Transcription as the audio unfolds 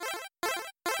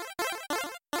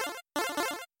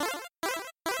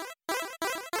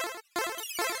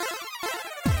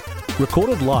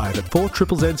Recorded live at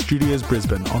 4ZZZ Studios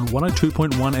Brisbane on 102.1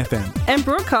 FM. And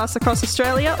broadcast across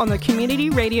Australia on the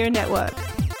Community Radio Network.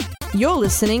 You're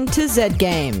listening to Zed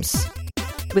Games.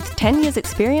 With 10 years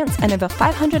experience and over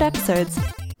 500 episodes,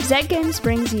 Zed Games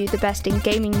brings you the best in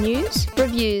gaming news,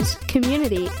 reviews,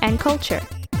 community and culture.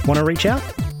 Want to reach out?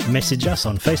 Message us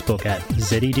on Facebook at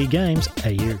Zed Games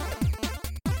AU.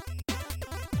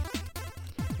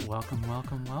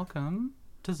 Welcome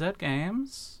to Zed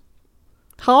Games.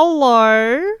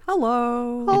 Hello.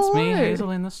 It's me, Hazel,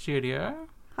 in the studio.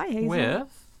 Hi, Hazel.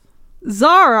 With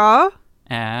Zahra.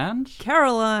 and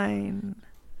Caroline.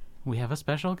 we have a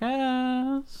special guest.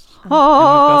 And we've Oh.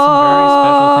 got some very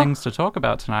special things to talk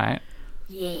about tonight.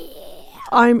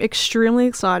 I'm extremely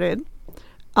excited.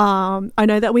 I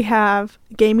know that we have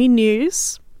gaming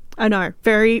news. I know,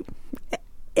 it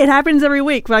happens every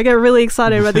week, but I get really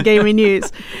excited about the gaming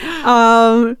news.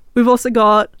 We've also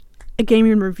got a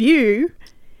gaming review,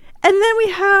 and then we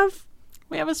have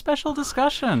a special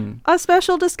discussion. a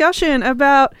special discussion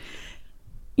about,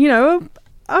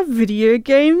 a video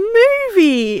game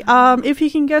movie. If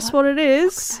you can guess what it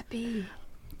is,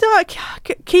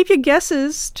 keep your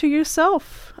guesses to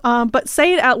yourself. But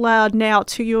say it out loud now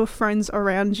to your friends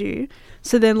around you.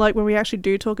 So then, when we actually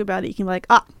do talk about it, you can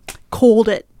called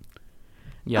it.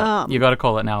 Yeah, you got to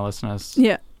call it now, listeners.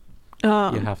 Yeah. You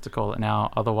have to call it now,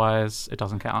 otherwise it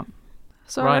doesn't count.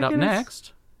 So right up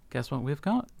next, guess what we've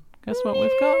got? We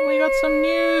got some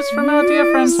news from our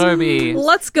dear friend Toby.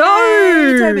 Let's go!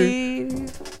 Hey, Toby.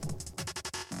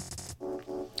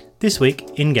 This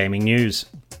week in gaming news.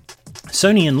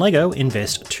 Sony and LEGO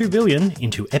invest $2 billion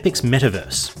into Epic's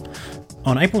metaverse.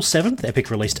 On April 7th,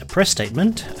 Epic released a press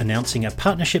statement announcing a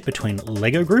partnership between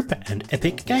LEGO Group and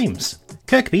Epic Games.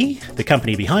 Kirkby, the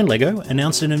company behind LEGO,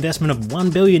 announced an investment of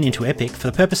 $1 billion into Epic for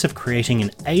the purpose of creating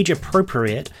an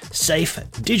age-appropriate, safe,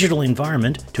 digital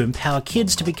environment to empower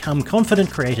kids to become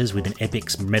confident creators within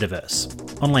Epic's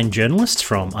metaverse. Online journalists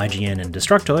from IGN and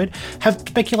Destructoid have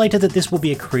speculated that this will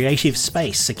be a creative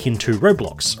space akin to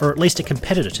Roblox, or at least a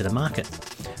competitor to the market.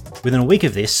 Within a week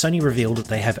of this, Sony revealed that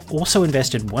they have also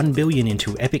invested $1 billion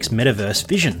into Epic's metaverse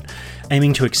vision,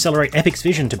 aiming to accelerate Epic's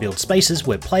vision to build spaces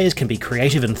where players can be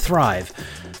creative and thrive.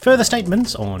 Further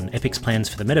statements on Epic's plans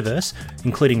for the metaverse,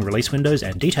 including release windows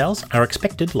and details, are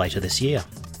expected later this year.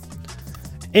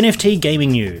 NFT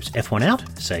gaming news. F1 out,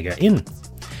 Sega in.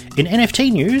 In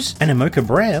NFT news, Animoca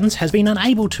Brands has been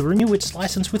unable to renew its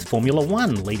license with Formula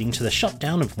One, leading to the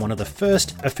shutdown of one of the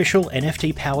first official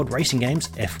NFT-powered racing games,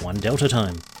 F1 Delta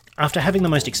Time. After having the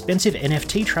most expensive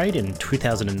NFT trade in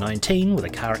 2019, with a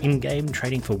car in-game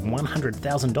trading for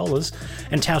 $100,000,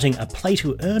 and touting a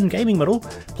play-to-earn gaming model,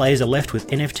 players are left with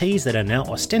NFTs that are now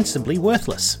ostensibly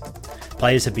worthless.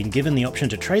 Players have been given the option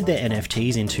to trade their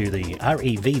NFTs into the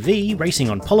REVV Racing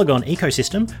on Polygon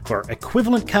ecosystem for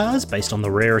equivalent cars based on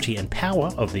the rarity and power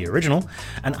of the original,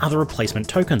 and other replacement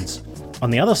tokens.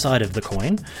 On the other side of the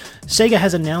coin, Sega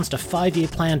has announced a 5-year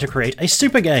plan to create a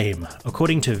super game.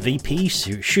 According to VP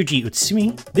Shuji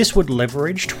Utsumi, this would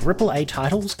leverage AAA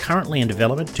titles currently in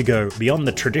development to go beyond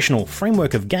the traditional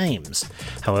framework of games.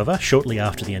 However, shortly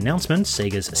after the announcement,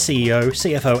 Sega's CEO,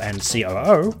 CFO and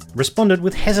COO responded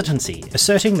with hesitancy,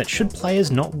 asserting that should players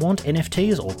not want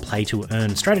NFTs or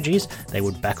play-to-earn strategies, they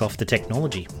would back off the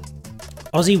technology.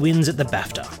 Aussie wins at the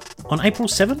BAFTA. On April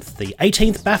 7th, the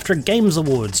 18th BAFTA Games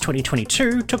Awards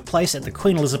 2022 took place at the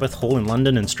Queen Elizabeth Hall in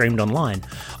London and streamed online,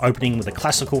 opening with a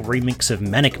classical remix of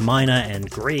Manic Miner and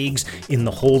Griegs in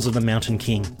the Halls of the Mountain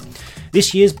King.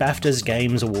 This year's BAFTA's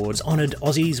Games Awards honoured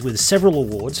Aussies with several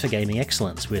awards for gaming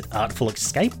excellence, with Artful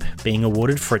Escape being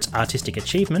awarded for its artistic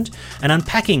achievement, and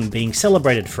Unpacking being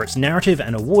celebrated for its narrative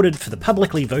and awarded for the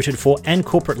publicly voted for and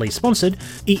corporately sponsored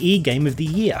EE Game of the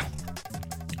Year.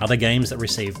 Other games that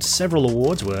received several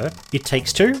awards were It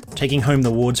Takes Two, taking home the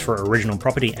awards for original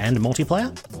property and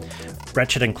multiplayer,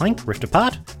 Ratchet & Clank Rift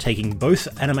Apart, taking both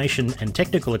animation and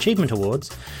technical achievement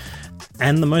awards,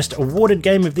 and the most awarded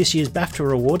game of this year's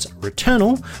BAFTA awards,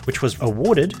 Returnal, which was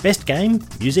awarded Best Game,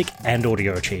 Music and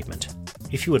Audio Achievement.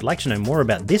 If you would like to know more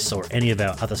about this or any of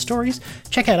our other stories,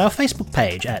 check out our Facebook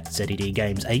page at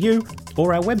ZedGamesAU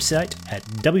or our website at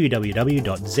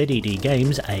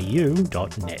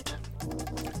www.zedgamesau.net.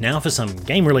 Now for some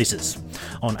game releases.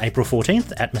 On April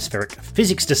 14th, atmospheric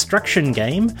physics destruction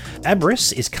game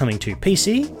Abris is coming to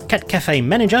PC. Cat Cafe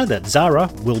Manager that Zahra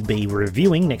will be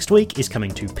reviewing next week is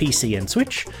coming to PC and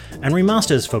Switch. And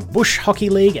remasters for Bush Hockey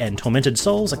League and Tormented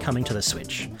Souls are coming to the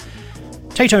Switch.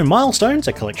 Tato Milestones,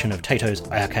 a collection of Tato's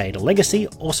Arcade Legacy,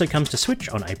 also comes to Switch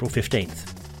on April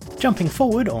 15th. Jumping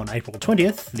forward, on April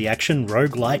 20th, the action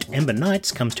roguelite Ember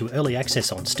Knights comes to early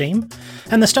access on Steam,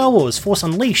 and the Star Wars Force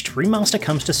Unleashed remaster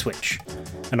comes to Switch.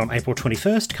 And on April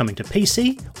 21st, coming to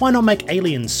PC, why not make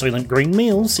alien Soylent Green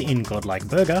meals in Godlike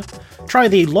Burger, try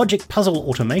the logic puzzle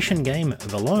automation game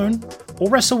The Alone,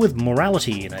 or wrestle with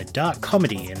morality in a dark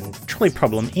comedy in Trolley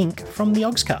Problem Inc. from the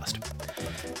Ogscast.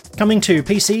 Coming to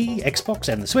PC, Xbox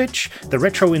and the Switch, the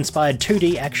retro-inspired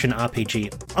 2D action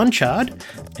RPG Uncharted,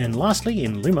 and lastly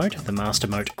in Lumos, the Master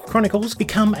Moat Chronicles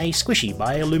become a squishy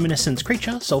bioluminescence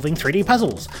creature solving 3D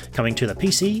puzzles, coming to the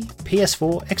PC,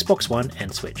 PS4, Xbox One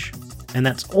and Switch. And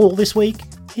that's all this week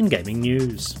in gaming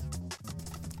news.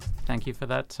 Thank you for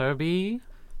that, Toby.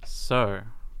 So...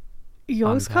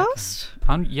 Yogscast?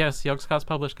 Yes, Yogscast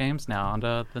publish games now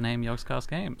under the name Yogscast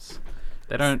Games.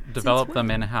 They don't develop them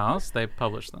in-house, they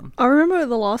publish them. I remember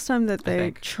the last time that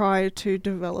they tried to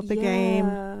develop a game.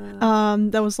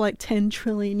 That was like 10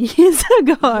 trillion years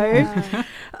ago. Yeah.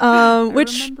 I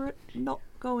remember it not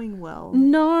going well.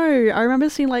 No, I remember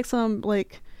seeing like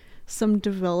some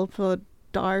developer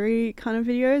diary kind of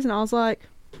videos, and I was like,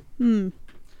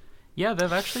 Yeah,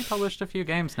 they've actually published a few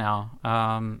games now.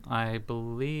 I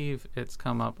believe it's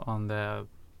come up on their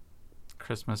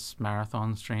Christmas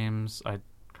marathon streams. I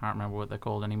can't remember what they're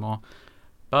called anymore.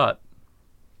 But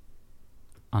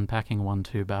Unpacking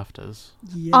 1-2 BAFTAs.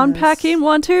 Yes. Unpacking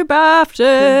 1-2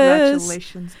 BAFTAs.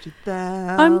 Congratulations to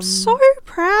them. I'm so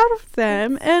proud of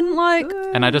them, and like,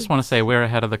 And I just want to say we're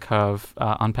ahead of the curve.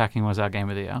 Unpacking was our game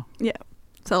of the year. yeah.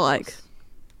 So like,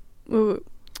 we're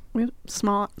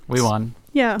smart. We won.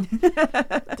 Yeah,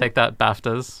 Take that,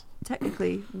 BAFTAs.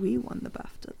 Technically, we won the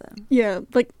BAFTA then. yeah.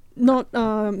 Like not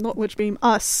Witchbeam.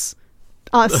 Us.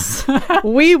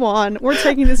 We won. We're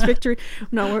taking this victory.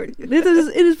 No, it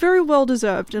is very well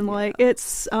deserved, and like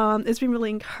it's been really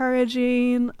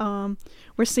encouraging.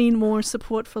 We're seeing more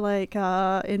support for like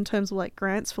in terms of like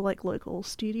grants for like local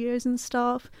studios and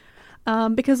stuff.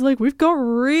 Because like we've got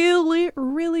really,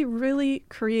 really, really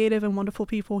creative and wonderful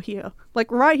people here,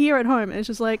 like right here at home. And it's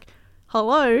just like,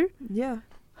 hello, Yeah.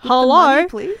 hello, Money,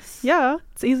 please. yeah,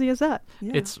 it's easy as that.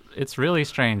 Yeah. It's really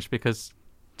strange because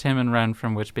Tim and Ren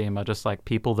from Witchbeam are just like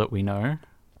people that we know.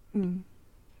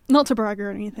 Not to brag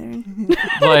or anything.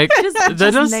 Like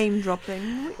they're just name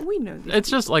dropping. We know these. It's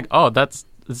just like, oh, it's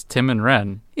Tim and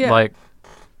Ren. Yeah. Like,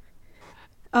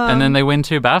 and then they win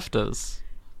 2 BAFTAs.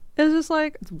 It's just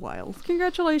like, It's wild.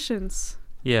 congratulations.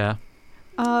 Yeah.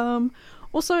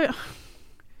 Also,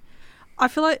 I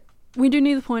feel like we do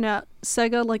need to point out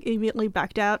Sega like immediately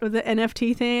backed out of the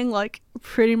NFT thing, like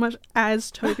pretty much as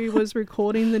Toby was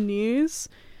recording the news.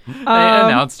 They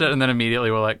announced it and then immediately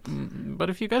were like,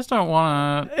 but if you guys don't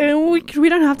want to... And we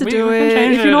don't have to We do can it.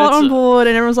 change If you're it. not It's on board,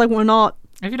 and everyone's like, we're not.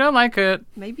 If you don't like it...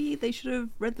 Maybe they should have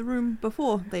read the room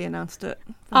before they announced it.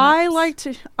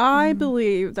 I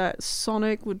believe that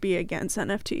Sonic would be against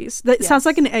NFTs. That sounds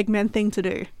like an Eggman thing to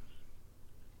do.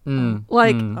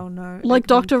 Like, Oh no. like Eggman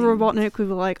Dr. thing. Robotnik would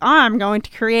be like, I'm going to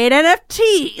create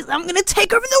NFTs. I'm going to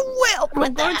take over the world We're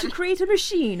with going them. to create a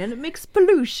machine and it makes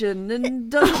pollution and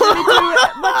doesn't really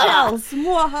do much else.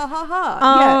 Mwahaha.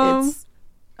 Yeah, it's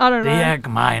I don't The know. Egg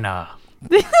Miner.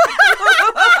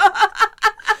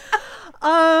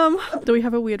 Do we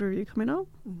have a weird review coming up?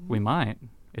 We might.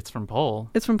 It's from Paul,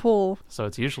 It's from Paul, so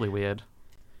it's usually weird.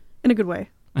 in a good way.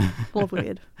 Love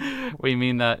weird. We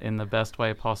mean that in the best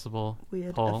way possible,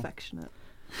 weird, Paul. affectionate.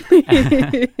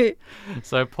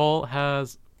 So Paul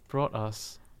has brought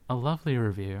us a lovely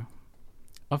review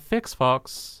of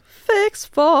FixFox,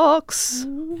 FixFox.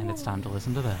 and it's time to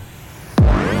listen to that.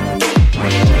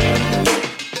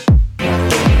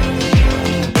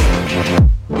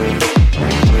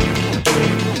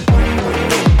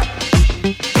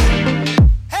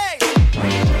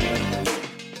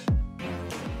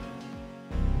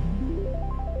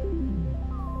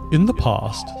 In the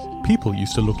past, people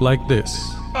used to look like this.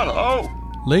 Hello.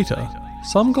 Later,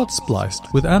 some got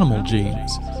spliced with animal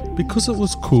genes because it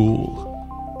was cool.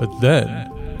 But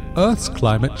then, Earth's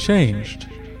climate changed,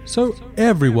 so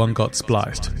everyone got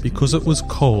spliced because it was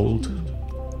cold.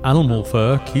 Animal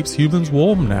fur keeps humans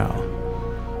warm now,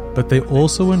 but they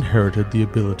also inherited the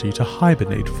ability to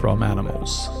hibernate from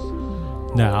animals.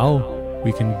 Now,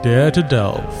 we can dare to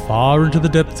delve far into the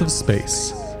depths of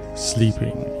space,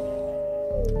 sleeping.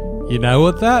 You know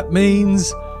what that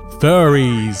means?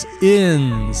 Furries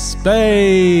in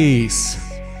space!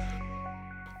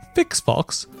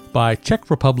 FixFox, by Czech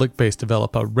Republic-based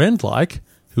developer Rendlike,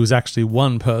 who's actually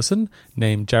one person,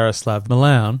 named Jaroslav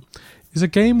Milan, is a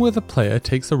game where the player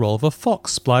takes the role of a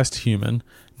fox-spliced human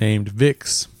named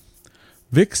Vix.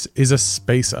 Vix is a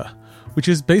spacer, which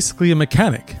is basically a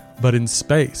mechanic, but in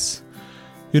space.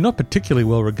 You're not particularly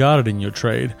well regarded in your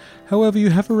trade, however you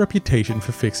have a reputation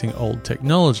for fixing old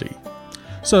technology.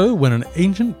 So, when an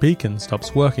ancient beacon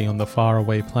stops working on the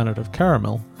faraway planet of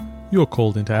Caramel, you're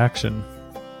called into action.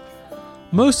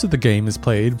 Most of the game is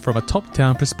played from a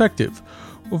top-down perspective,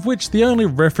 of which the only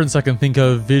reference I can think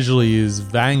of visually is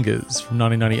Vangas from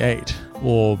 1998,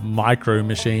 or Micro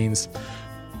Machines.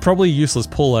 Probably useless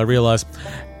pull, I realise.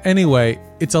 Anyway,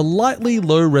 it's a lightly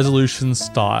low-resolution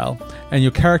style, and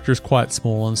your character is quite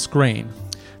small on screen.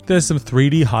 There's some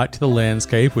 3D height to the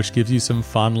landscape, which gives you some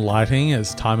fun lighting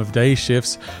as time of day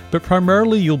shifts, but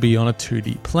primarily you'll be on a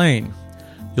 2D plane.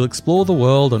 You'll explore the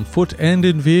world on foot and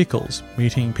in vehicles,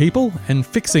 meeting people and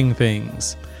fixing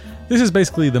things. This is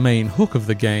basically the main hook of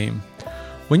the game.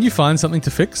 When you find something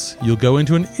to fix, you'll go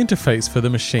into an interface for the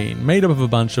machine made up of a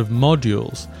bunch of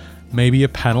modules. Maybe a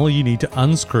panel you need to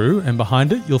unscrew, and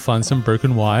behind it you'll find some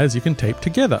broken wires you can tape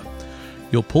together.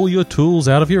 You'll pull your tools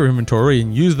out of your inventory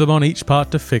and use them on each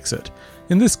part to fix it.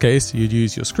 In this case, you'd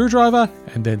use your screwdriver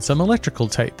and then some electrical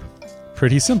tape.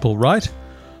 Pretty simple, right?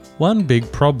 One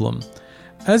big problem.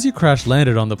 As you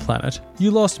crash-landed on the planet,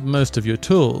 you lost most of your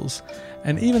tools.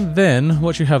 And even then,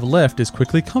 what you have left is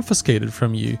quickly confiscated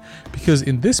from you, because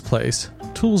in this place,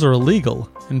 tools are illegal,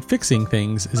 and fixing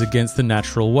things is against the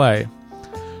natural way.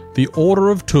 The Order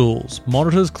of Tools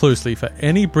monitors closely for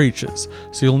any breaches,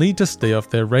 so you'll need to stay off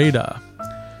their radar.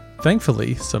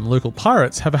 Thankfully, some local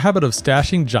pirates have a habit of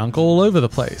stashing junk all over the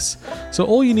place, so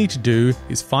all you need to do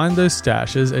is find those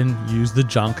stashes and use the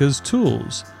junk as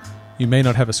tools. You may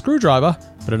not have a screwdriver,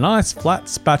 but a nice flat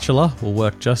spatula will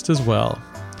work just as well.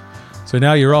 So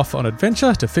now you're off on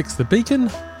adventure to fix the beacon,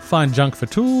 find junk for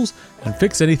tools, and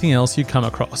fix anything else you come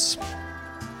across.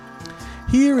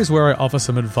 Here is where I offer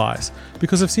some advice,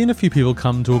 because I've seen a few people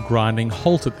come to a grinding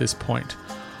halt at this point.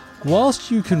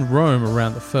 Whilst you can roam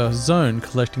around the first zone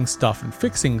collecting stuff and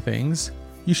fixing things,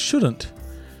 you shouldn't.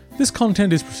 This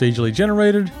content is procedurally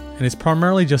generated and is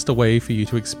primarily just a way for you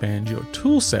to expand your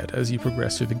toolset as you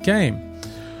progress through the game.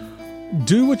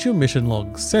 Do what your mission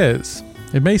log says.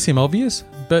 It may seem obvious,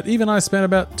 but even I spent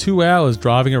about 2 hours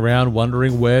driving around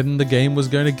wondering when the game was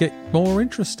going to get more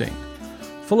interesting.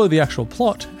 Follow the actual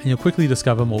plot and you'll quickly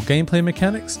discover more gameplay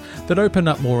mechanics that open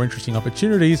up more interesting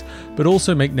opportunities, but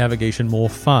also make navigation more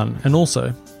fun, and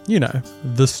also,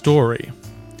 the story.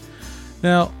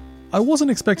 Now, I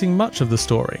wasn't expecting much of the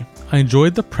story. I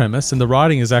enjoyed the premise and the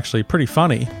writing is actually pretty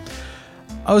funny.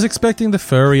 I was expecting the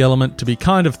furry element to be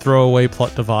kind of throwaway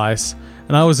plot device,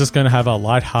 and I was just going to have a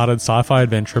light-hearted sci-fi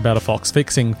adventure about a fox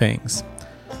fixing things.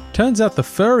 Turns out the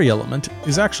furry element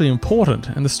is actually important,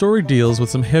 and the story deals with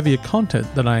some heavier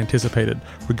content than I anticipated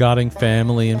regarding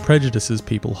family and prejudices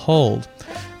people hold.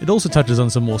 It also touches on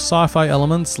some more sci-fi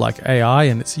elements like AI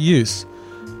and its use,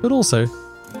 but also,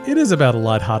 it is about a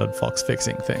light-hearted fox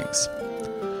fixing things.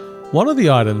 One of the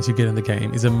items you get in the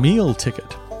game is a meal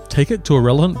ticket. Take it to a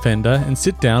relevant vendor and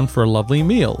sit down for a lovely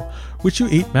meal, which you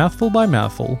eat mouthful by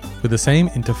mouthful with the same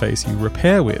interface you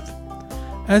repair with.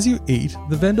 As you eat,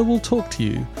 the vendor will talk to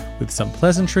you with some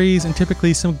pleasantries and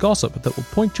typically some gossip that will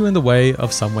point you in the way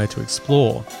of somewhere to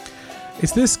explore.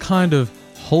 It's this kind of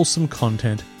wholesome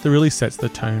content that really sets the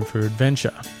tone for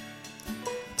adventure.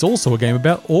 It's also a game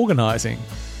about organising.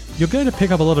 You're going to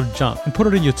pick up a lot of junk and put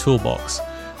it in your toolbox,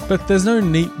 but there's no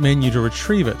neat menu to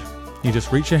retrieve it. You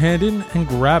just reach your hand in and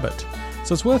grab it.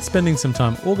 So it's worth spending some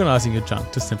time organising your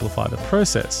junk to simplify the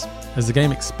process. As the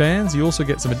game expands, you also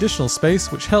get some additional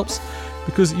space, which helps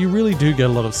because you really do get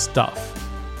a lot of stuff.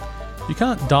 You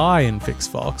can't die in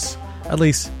FixFox, at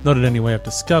least not in any way I've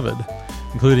discovered,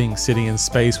 including sitting in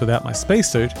space without my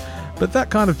spacesuit, but that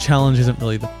kind of challenge isn't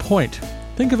really the point.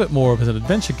 Think of it more as an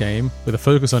adventure game with a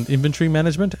focus on inventory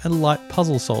management and light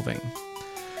puzzle solving.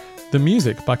 The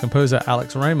music by composer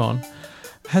Alex Raymond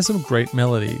has some great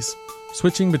melodies,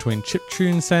 switching between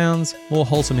chiptune sounds, more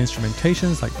wholesome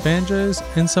instrumentations like banjos,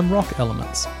 and some rock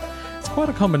elements. It's quite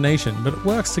a combination, but it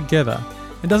works together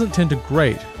and doesn't tend to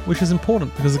grate, which is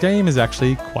important because the game is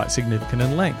actually quite significant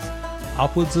in length,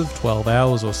 upwards of 12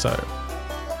 hours or so.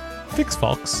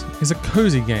 FixFox is a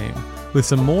cozy game with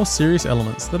some more serious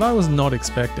elements that I was not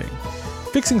expecting.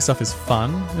 Fixing stuff is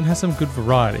fun and has some good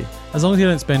variety, as long as you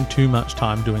don't spend too much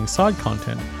time doing side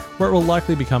content, where it will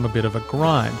likely become a bit of a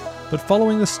grind, but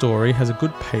following the story has a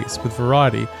good pace with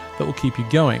variety that will keep you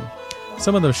going.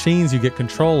 Some of the machines you get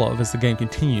control of as the game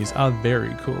continues are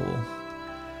very cool.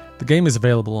 The game is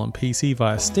available on PC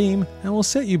via Steam and will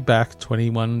set you back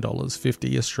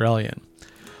 $21.50 Australian.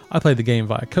 I played the game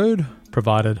via code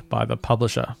provided by the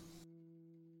publisher.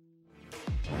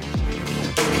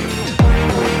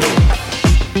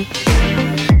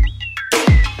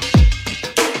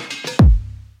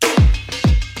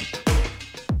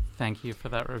 Thank you for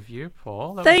that review,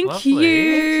 Paul. That Thank was lovely.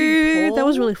 you. Paul. That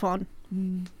was really fun.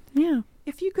 Yeah.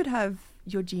 If you could have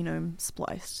your genome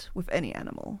spliced with any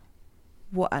animal,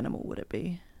 what animal would it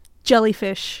be?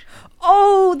 Jellyfish.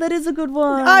 Oh, that is a good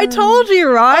one. I told you,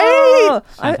 right? Oh,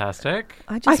 Fantastic.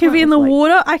 I I can went be in with, the like,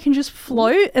 water. I can just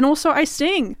float, and also I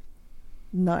sing,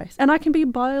 Nice. and I can be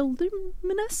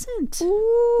bioluminescent.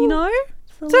 Ooh, You know,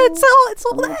 so so it's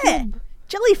all little there. blob.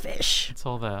 Jellyfish. It's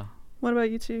all there. What about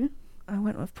you two? I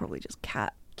went with probably just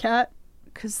cat. Cat.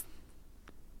 Because...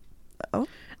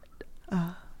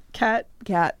 Cat.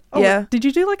 Cat. Oh, Yeah. Did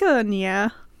you do like a yeah?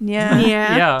 Yeah.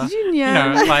 Yeah. Yeah. Did you You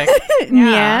know, like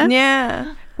Yeah.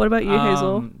 Yeah. What about you,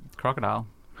 Hazel? Crocodile.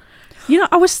 You know,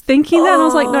 I was thinking that, and I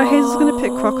was like, no, Hazel's gonna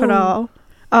pick crocodile.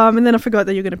 And then I forgot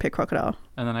that you're gonna pick crocodile.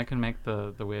 And then I can make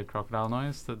the weird crocodile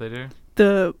noise that they do.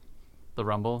 The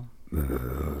rumble.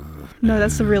 No,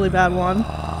 that's a really bad one.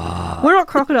 We're not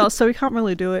crocodiles, so we can't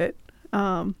really do it.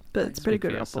 But it's pretty Speak for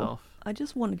good. yourself. I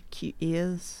just wanted cute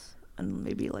ears and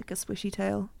maybe like a swishy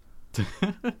tail.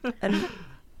 And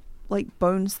like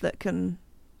bones that can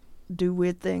do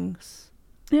weird things.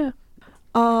 Yeah.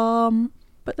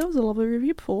 But that was a lovely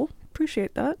review, Paul.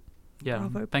 Appreciate that. Yeah.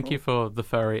 Bravo, Thank Paul. you for the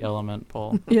furry element,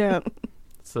 Paul. Yeah.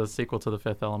 It's a sequel to the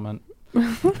Fifth Element.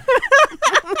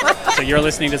 So you're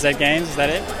listening to Zed Games, is that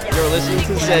it? You're listening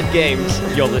to Zed Games.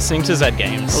 You're listening to Zed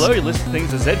Games. Hello, you're listening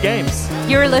to Zed Games.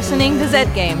 You're listening to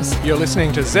Zed Games. You're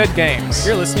listening to Zed Games.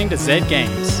 You're listening to Zed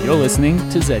Games. You're listening to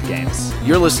Zed Games.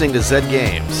 You're listening to Zed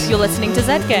Games. You're listening to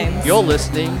Zed Games. You're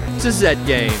listening to Zed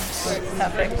Games.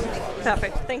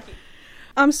 Perfect. Thank you.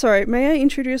 I'm sorry. May I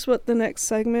introduce what the next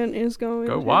segment is going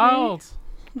to Go be? wild.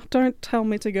 Don't tell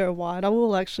me to go wild. I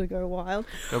will actually go wild.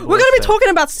 Go We're going to be ballistic. talking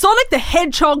about Sonic the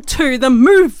Hedgehog 2, the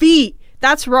movie.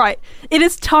 That's right. It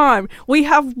is time. We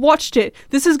have watched it.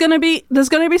 There's going to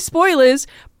be spoilers,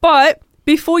 but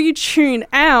before you tune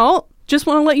out, just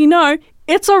want to let you know,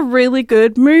 it's a really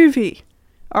good movie.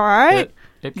 All right?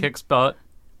 It kicks butt.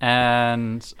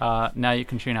 And now you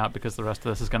can tune out because the rest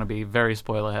of this is going to be very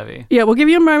spoiler heavy. Yeah, we'll give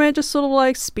you a moment, just sort of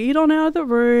like speed on out of the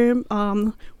room.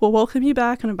 We'll welcome you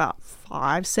back in about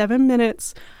 5-7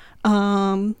 minutes.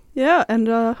 Yeah, and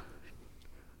all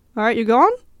right, you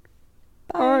gone?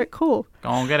 Bye. All right, cool. Go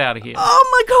on, get out of here. Oh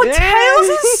my god, Tails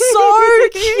is so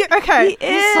cute. Okay,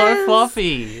 He's so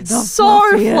fluffy.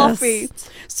 so fluffy.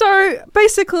 So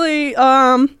basically,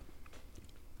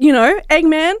 you know,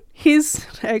 Eggman, he's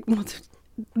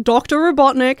Dr.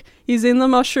 Robotnik, he's in the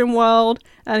mushroom world,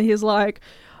 and he's like,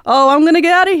 oh, I'm gonna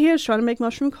get out of here. He's trying to make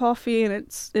mushroom coffee, and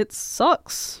it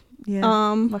sucks.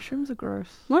 Yeah. Mushrooms are gross.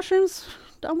 Mushrooms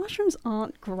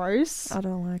aren't gross. I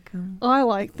don't like them. I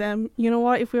like them. You know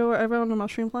what? If we were ever on a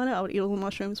mushroom planet, I would eat all the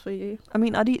mushrooms for you. I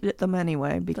mean, I'd eat them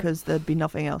anyway because there'd be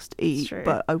nothing else to eat, true.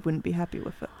 but I wouldn't be happy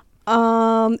with it.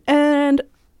 And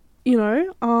you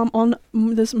know, on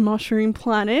this mushroom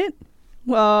planet,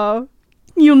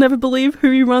 you'll never believe who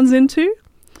he runs into.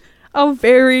 Our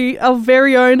very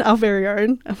own,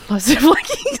 as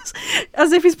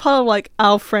if he's part of like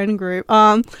our friend group.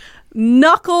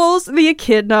 Knuckles the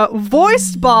Echidna,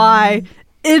 voiced by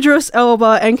Idris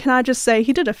Elba, and can I just say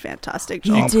he did a fantastic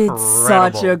job. He did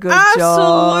such a good job.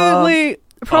 Absolutely,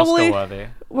 probably Oscar-worthy.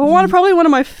 probably one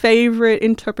of my favorite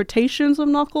interpretations of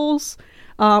Knuckles.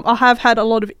 I have had a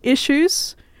lot of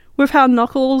issues with how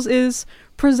Knuckles is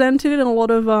presented in a lot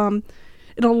of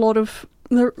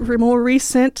the more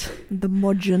recent The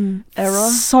modern era.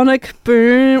 Sonic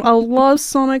Boom. I love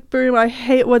Sonic Boom. I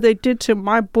hate what they did to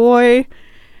my boy.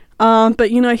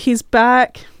 But you know, he's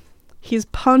back. He's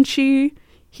punchy.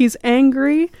 He's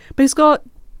angry. But he's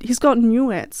got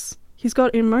nuance. He's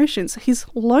got emotions. He's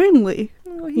lonely.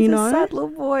 Oh, he's you a know? sad little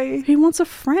boy. He wants a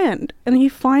friend, and he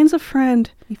finds a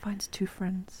friend. He finds two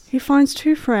friends.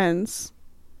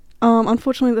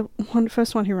 Unfortunately, the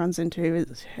first one he runs into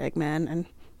is Eggman, and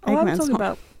I'm Eggman's talking not.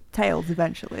 about Tails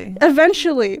eventually.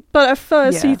 Eventually, but at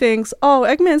first Yeah. he thinks, "Oh,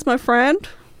 Eggman's my friend,"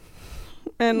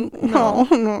 and No.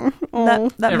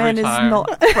 That Every man time. is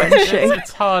not friendship.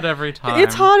 It's hard every time.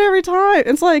 It's hard every time.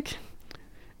 It's like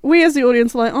we as the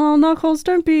audience are like, "Oh, Knuckles,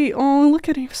 don't be. Oh, look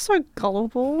at him, he's so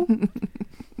gullible."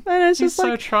 And it's He's just so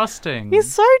like trusting.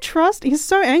 he's so trusting. He's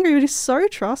so angry, but he's so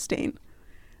trusting.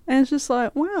 And it's just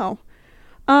like, wow.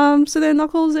 So then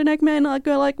Knuckles and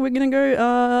Eggman we're gonna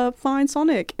go find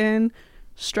Sonic and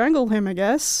strangle him, I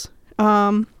guess.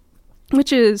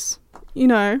 Which is, you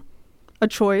know, a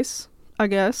choice, I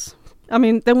guess. I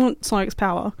mean, they want Sonic's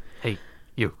power. Hey,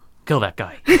 you, kill that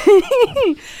guy.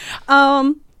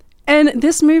 And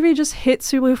this movie just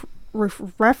hits you with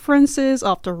references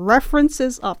after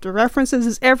references after references.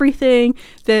 There's everything.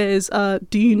 There's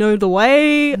Do You Know the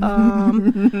Way?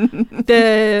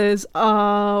 There's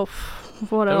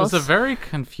what else? It was a very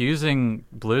confusing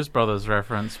Blues Brothers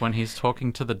reference when he's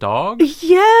talking to the dog.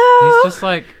 Yeah. He's just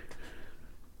like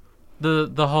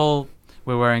the whole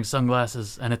we're wearing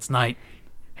sunglasses and it's night.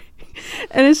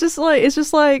 And it's just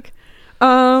like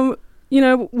when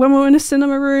we're in a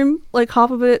cinema room, like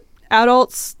half of it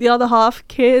adults, the other half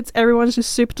kids, everyone's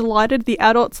just super delighted. The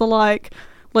adults are like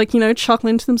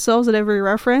chuckling to themselves at every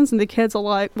reference, and the kids are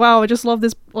like, wow, I love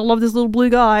this little blue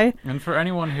guy. And for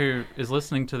anyone who is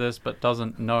listening to this but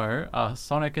doesn't know,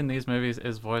 Sonic in these movies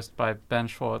is voiced by Ben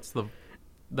Schwartz,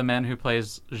 the man who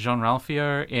plays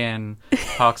Jean-Ralphio in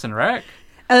Parks and Rec.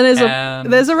 And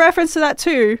there's a reference to that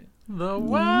too. The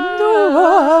West.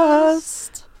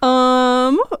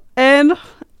 And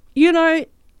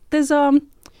there's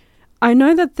I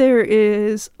know that there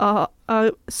is a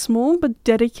small but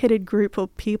dedicated group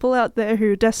of people out there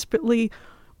who desperately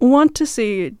want to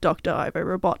see Dr. Ivo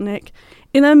Robotnik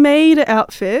in a maid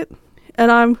outfit,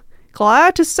 and I'm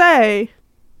glad to say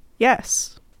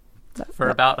yes. For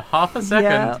about half a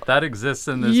second, that exists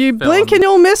in this You film. blink and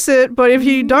you'll miss it, but if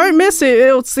you don't miss it,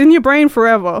 it's in your brain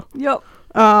forever. Yep.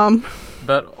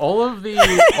 But all of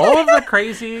the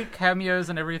crazy cameos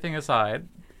and everything aside,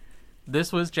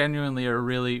 this was genuinely a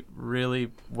really,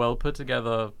 really well put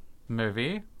together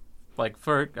movie. Like,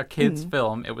 for a kid's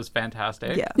film, it was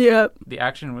fantastic. Yeah. Yep. The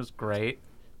action was great.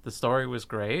 The story was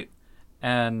great.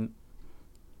 And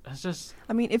it's just...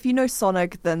 I mean, if you know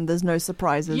Sonic, then there's no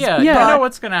surprises. Yeah, you know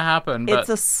what's going to happen. But it's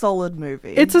a solid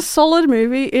movie. It's a solid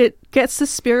movie. It gets the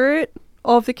spirit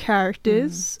of the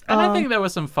characters. And I think there were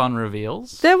some fun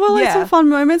reveals. There were some fun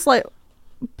moments, like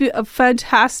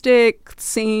fantastic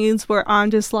scenes where I'm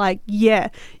just like, yeah,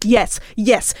 yes,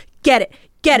 get it,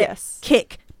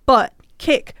 kick butt.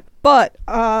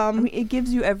 I mean, it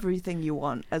gives you everything you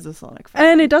want as a Sonic fan.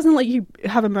 And it doesn't let you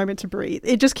have a moment to breathe.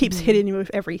 It just keeps hitting you with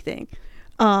everything.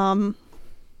 And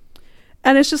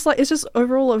it's just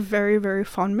overall a very, very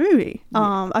fun movie.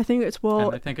 I think it's well...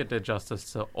 And I think it did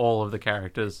justice to all of the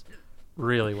characters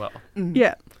really well.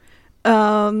 Yeah.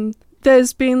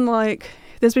 There's been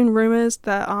rumors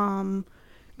that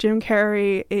Jim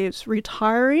Carrey is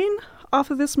retiring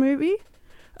after this movie,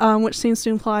 which seems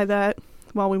to imply that,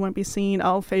 well, we won't be seeing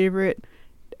our favorite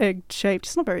egg-shaped.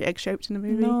 It's not very egg-shaped in the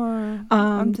movie. No,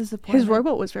 I'm disappointed. His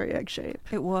robot was very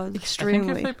egg-shaped. It was. Extremely.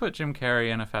 I think if they put Jim Carrey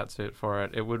in a fat suit for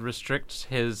it, it would restrict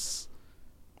his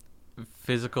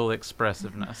physical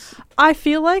expressiveness. I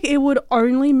feel like it would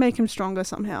only make him stronger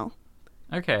somehow.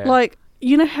 Okay. Like,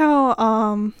 you know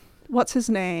how, what's his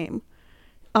name?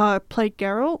 Played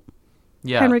Geralt?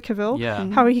 Yeah. Henry Cavill? Yeah.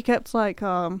 How he kept,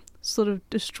 sort of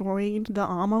destroying the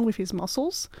armor with his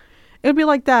muscles? It would be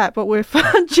like that, but with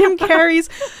Jim Carrey's,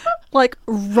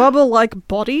 rubber-like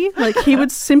body. Like, he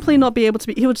would simply not be able to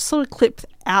be... He would sort of clip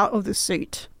out of the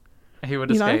suit. He would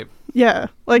escape. Yeah.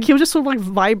 Like, he would just sort of,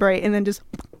 vibrate and then just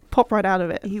pop right out of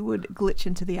it. He would glitch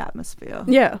into the atmosphere.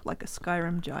 Yeah. Like a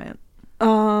Skyrim giant.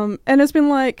 And it's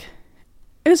been,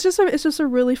 it's just a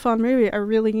really fun movie. I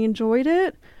really enjoyed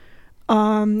it.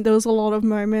 There was a lot of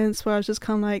moments where I was just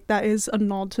kind of like, that is a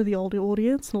nod to the older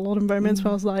audience. And a lot of moments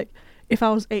where I was like, if I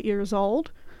was 8 years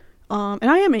old, and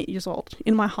I am 8 years old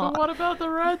in my heart. But what about the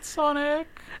Red Sonic?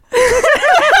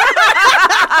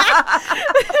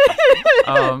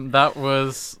 That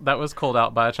was called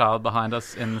out by a child behind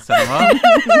us in the cinema.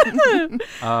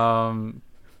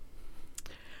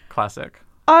 Classic.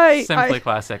 Simply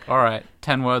classic. All right,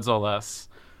 10 words or less.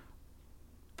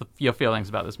 Your feelings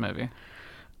about this movie.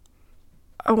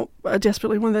 I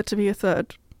desperately want there to be a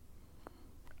third.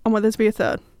 I want there to be a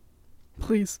third.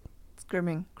 Please.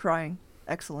 Screaming, crying,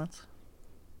 excellence.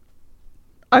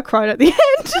 I cried at the end.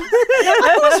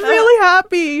 I was really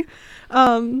happy.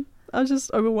 I was just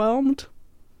overwhelmed.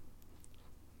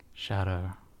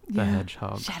 Shadow the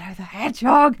Hedgehog. Shadow the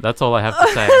Hedgehog. That's all I have to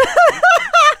say.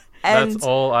 That's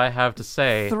all I have to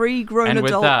say. 3 grown and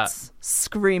adults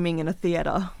screaming in a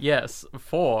theater. Yes,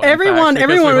 4. Everyone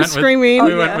was screaming.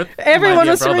 Everyone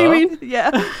was screaming.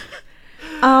 Yeah.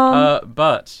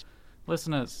 But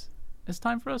listeners, it's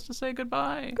time for us to say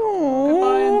goodbye. Aww.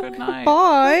 Goodbye and good night.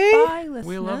 Bye. Goodbye, listeners.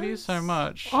 We love you so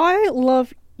much. I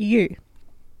love you.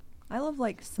 I love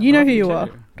you know who you are.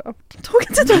 I'm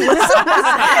talking to the listeners.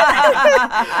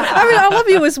 I mean, I love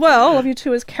you as well. I love you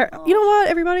too as You know what,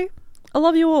 everybody? I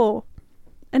love you all.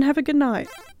 And have a good night.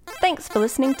 Thanks for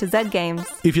listening to Zed Games.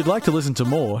 If you'd like to listen to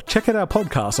more, check out our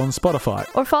podcast on Spotify.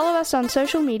 Or follow us on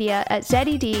social media at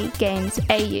ZED Games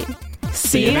AU.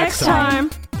 See you next time.